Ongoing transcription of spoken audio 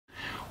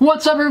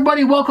What's up,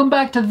 everybody? Welcome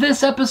back to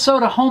this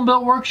episode of Home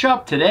Built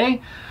Workshop.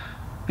 Today,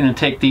 I'm going to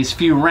take these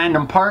few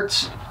random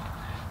parts.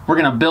 We're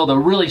going to build a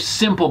really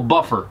simple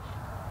buffer.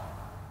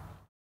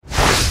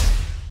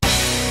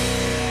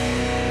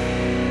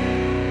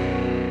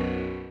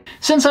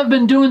 Since I've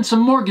been doing some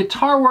more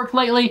guitar work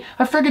lately,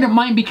 I figured it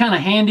might be kind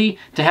of handy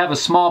to have a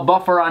small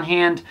buffer on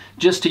hand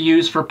just to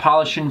use for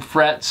polishing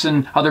frets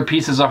and other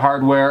pieces of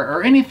hardware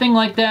or anything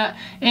like that,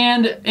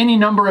 and any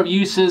number of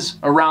uses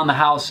around the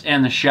house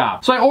and the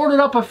shop. So I ordered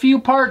up a few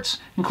parts,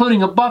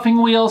 including a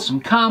buffing wheel, some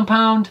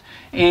compound,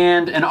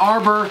 and an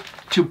arbor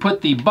to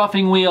put the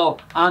buffing wheel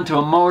onto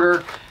a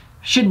motor.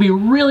 Should be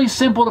really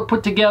simple to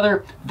put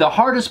together. The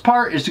hardest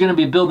part is going to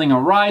be building a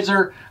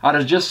riser out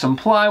of just some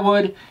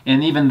plywood,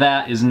 and even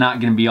that is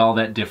not going to be all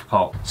that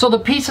difficult. So the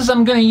pieces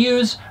I'm going to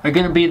use are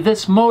going to be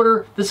this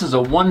motor. This is a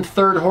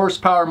 1/3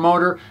 horsepower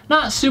motor.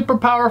 Not super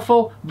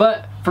powerful,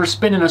 but for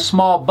spinning a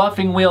small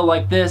buffing wheel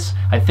like this,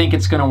 I think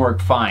it's going to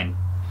work fine.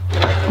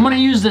 I'm going to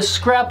use this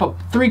scrap of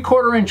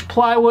 3/4 inch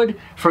plywood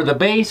for the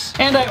base,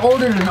 and I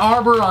ordered an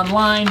arbor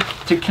online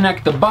to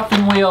connect the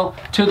buffing wheel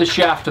to the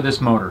shaft of this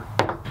motor.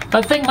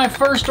 I think my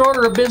first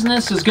order of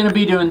business is going to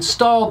be to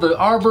install the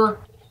arbor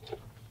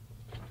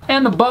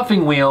and the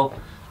buffing wheel.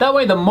 That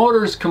way the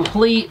motor is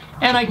complete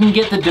and I can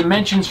get the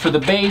dimensions for the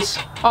base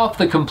off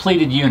the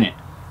completed unit.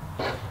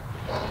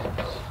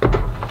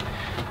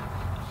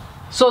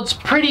 So it's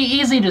pretty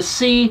easy to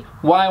see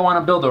why I want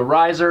to build a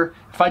riser.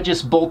 If I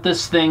just bolt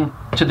this thing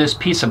to this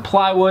piece of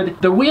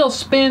plywood, the wheel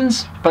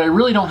spins, but I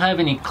really don't have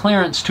any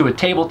clearance to a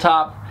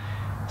tabletop.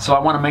 So I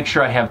want to make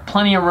sure I have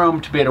plenty of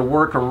room to be able to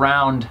work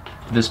around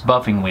this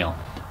buffing wheel.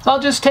 I'll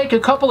just take a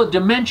couple of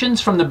dimensions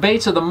from the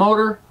base of the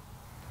motor.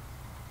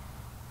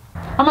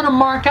 I'm going to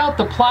mark out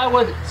the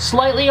plywood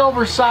slightly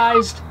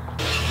oversized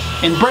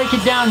and break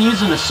it down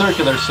using a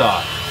circular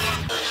saw.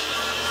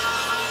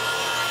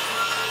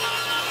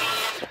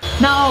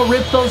 Now I'll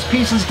rip those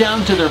pieces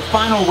down to their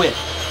final width.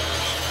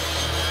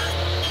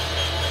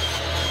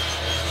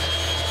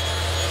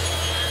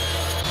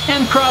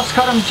 And cross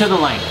cut them to the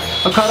length.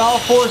 I'll cut all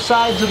 4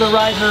 sides of the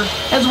riser,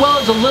 as well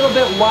as a little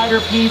bit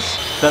wider piece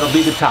that'll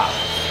be the top.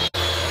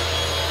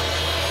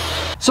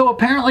 So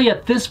apparently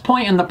at this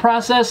point in the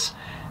process,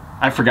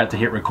 I forgot to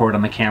hit record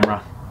on the camera.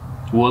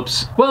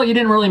 Whoops. Well, you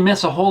didn't really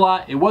miss a whole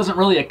lot. It wasn't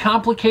really a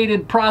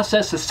complicated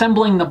process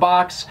assembling the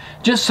box.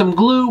 Just some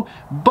glue,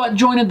 butt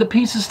jointed the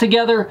pieces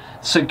together,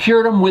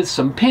 secured them with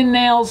some pin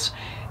nails,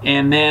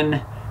 and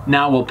then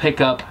now we'll pick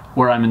up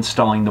where I'm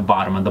installing the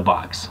bottom of the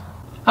box.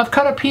 I've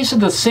cut a piece of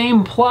the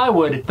same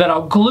plywood that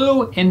I'll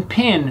glue and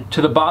pin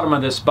to the bottom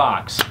of this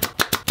box.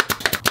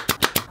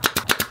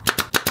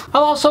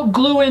 I'll also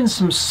glue in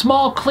some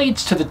small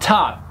cleats to the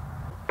top.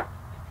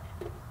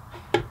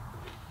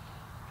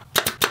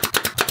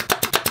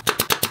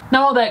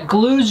 Now while that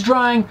glue's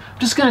drying, I'm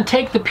just going to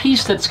take the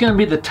piece that's going to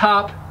be the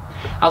top.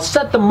 I'll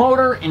set the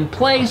motor in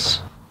place.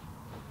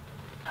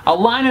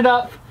 I'll line it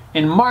up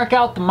and mark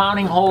out the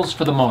mounting holes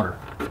for the motor.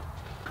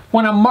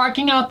 When I'm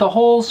marking out the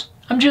holes,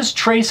 I'm just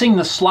tracing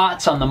the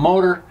slots on the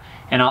motor,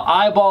 and I'll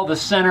eyeball the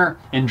center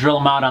and drill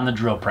them out on the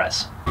drill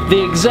press.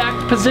 The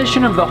exact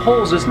position of the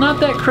holes is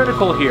not that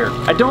critical here.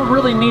 I don't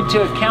really need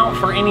to account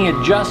for any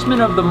adjustment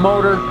of the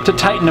motor to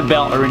tighten the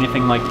belt or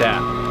anything like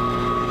that.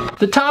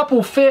 The top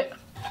will fit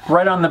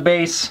right on the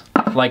base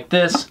like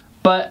this,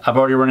 but I've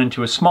already run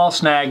into a small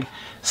snag.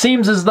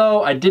 Seems as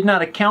though I did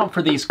not account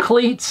for these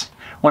cleats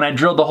when I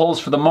drilled the holes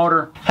for the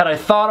motor. Had I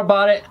thought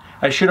about it,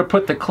 I should have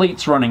put the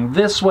cleats running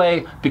this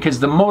way because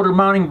the motor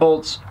mounting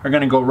bolts are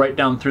going to go right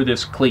down through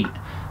this cleat.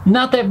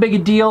 Not that big a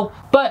deal,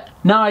 but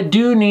now I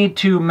do need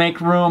to make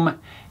room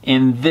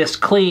in this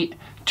cleat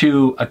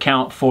to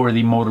account for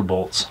the motor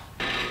bolts.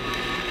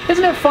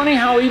 Isn't it funny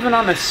how even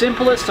on the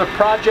simplest of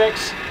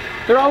projects,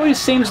 there always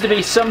seems to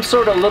be some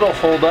sort of little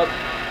holdup?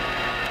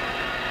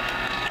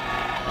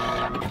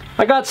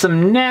 I got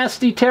some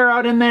nasty tear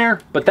out in there,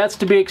 but that's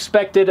to be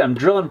expected. I'm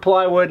drilling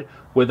plywood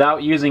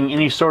without using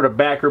any sort of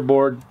backer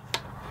board.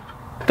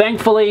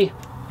 Thankfully,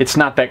 it's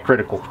not that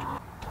critical.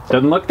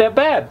 Doesn't look that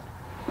bad.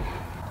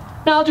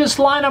 Now I'll just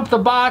line up the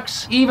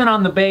box even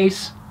on the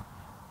base.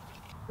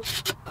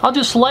 I'll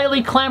just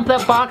lightly clamp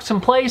that box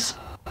in place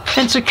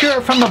and secure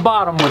it from the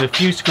bottom with a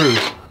few screws.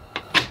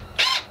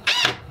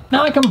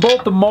 Now I can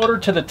bolt the motor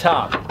to the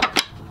top.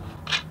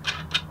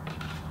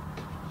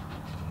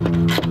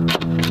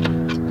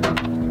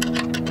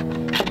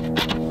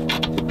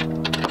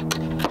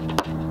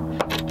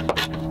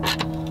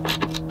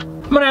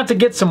 I'm gonna have to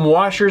get some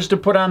washers to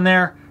put on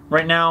there.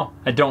 Right now,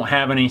 I don't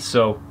have any,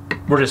 so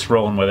we're just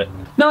rolling with it.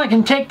 Now I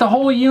can take the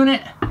whole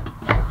unit,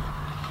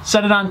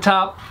 set it on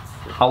top.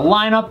 I'll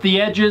line up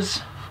the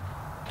edges,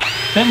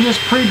 then just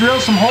pre-drill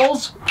some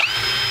holes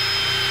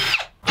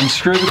and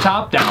screw the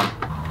top down.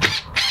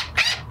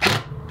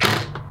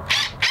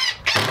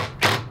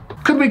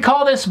 Could we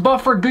call this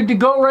buffer good to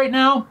go right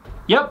now?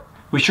 Yep,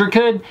 we sure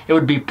could. It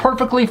would be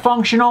perfectly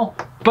functional,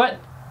 but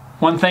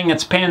one thing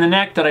that's a pain in the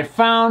neck that I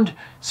found,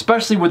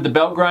 especially with the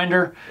belt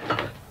grinder,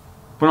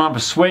 we don't have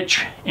a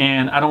switch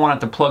and I don't want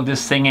to have to plug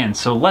this thing in.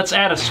 So let's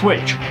add a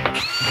switch.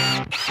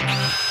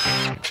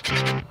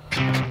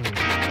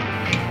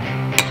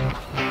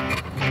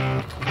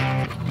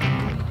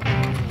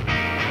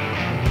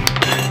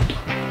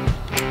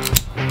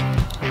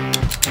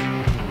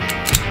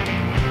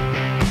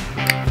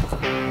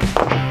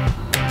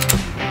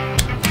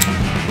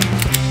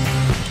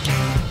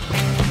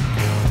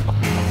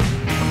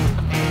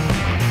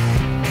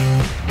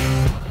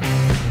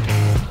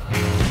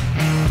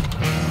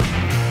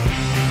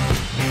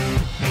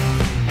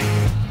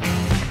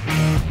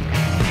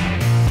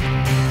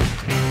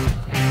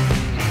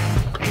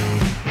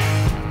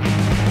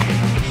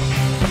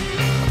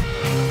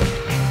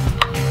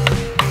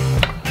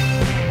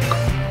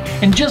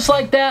 And just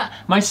like that,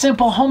 my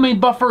simple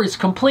homemade buffer is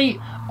complete.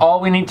 All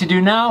we need to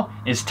do now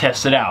is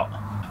test it out.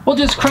 We'll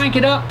just crank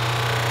it up,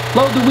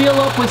 load the wheel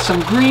up with some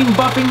green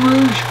buffing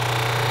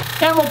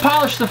rouge, and we'll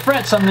polish the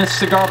frets on this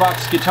cigar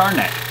box guitar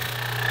neck.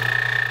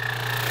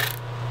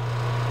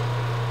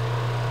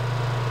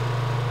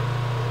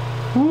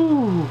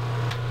 Woo.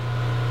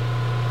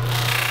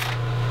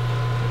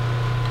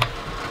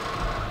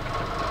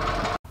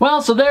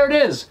 Well, so there it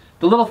is.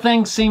 The little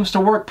thing seems to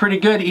work pretty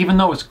good, even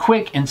though it's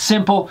quick and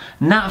simple,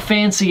 not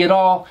fancy at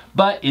all,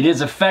 but it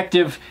is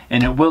effective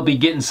and it will be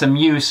getting some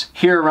use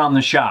here around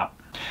the shop.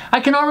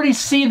 I can already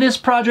see this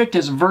project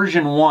as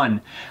version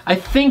 1. I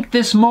think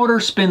this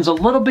motor spins a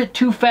little bit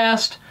too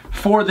fast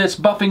for this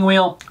buffing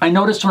wheel. I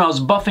noticed when I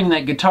was buffing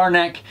that guitar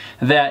neck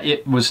that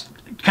it was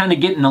kind of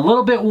getting a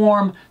little bit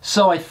warm,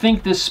 so I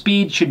think this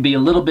speed should be a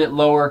little bit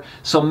lower.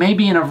 So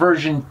maybe in a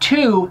version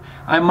 2,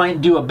 I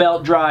might do a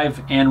belt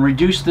drive and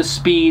reduce the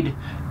speed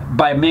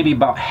by maybe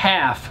about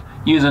half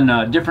using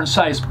different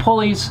size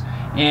pulleys,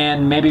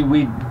 and maybe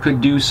we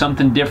could do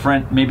something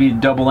different, maybe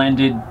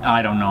double-ended,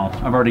 I don't know.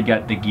 I've already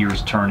got the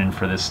gears turning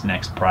for this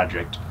next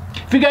project.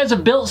 If you guys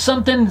have built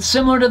something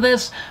similar to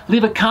this,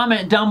 leave a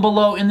comment down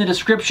below in the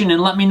description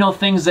and let me know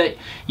things that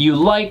you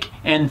like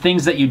and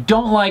things that you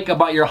don't like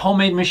about your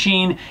homemade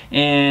machine,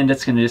 and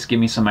that's gonna just give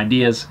me some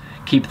ideas.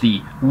 Keep the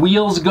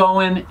wheels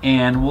going,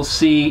 and we'll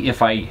see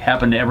if I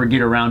happen to ever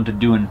get around to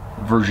doing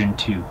version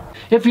 2.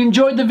 If you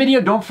enjoyed the video,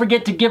 don't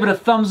forget to give it a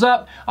thumbs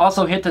up.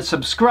 Also hit the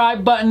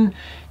subscribe button.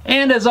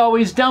 And as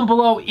always, down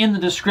below in the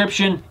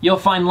description, you'll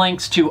find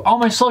links to all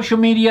my social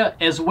media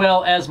as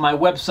well as my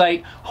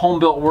website,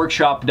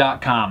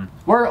 homebuiltworkshop.com.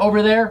 Where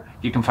over there,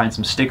 you can find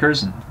some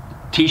stickers and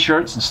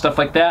t-shirts and stuff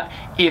like that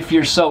if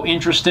you're so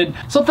interested.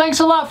 So thanks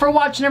a lot for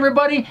watching,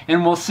 everybody,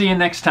 and we'll see you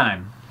next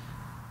time.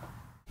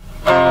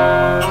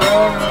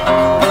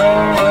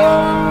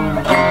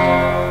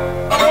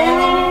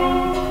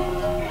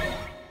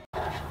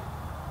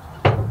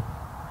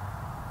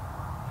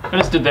 I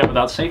just did that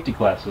without safety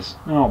glasses.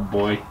 Oh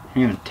boy,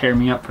 you're gonna tear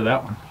me up for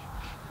that one.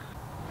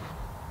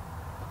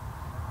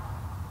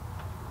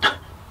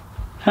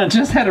 I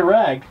just had a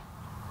rag.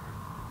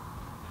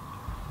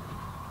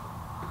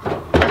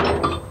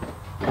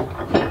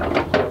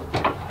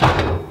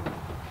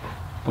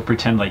 We'll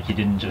pretend like you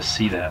didn't just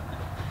see that.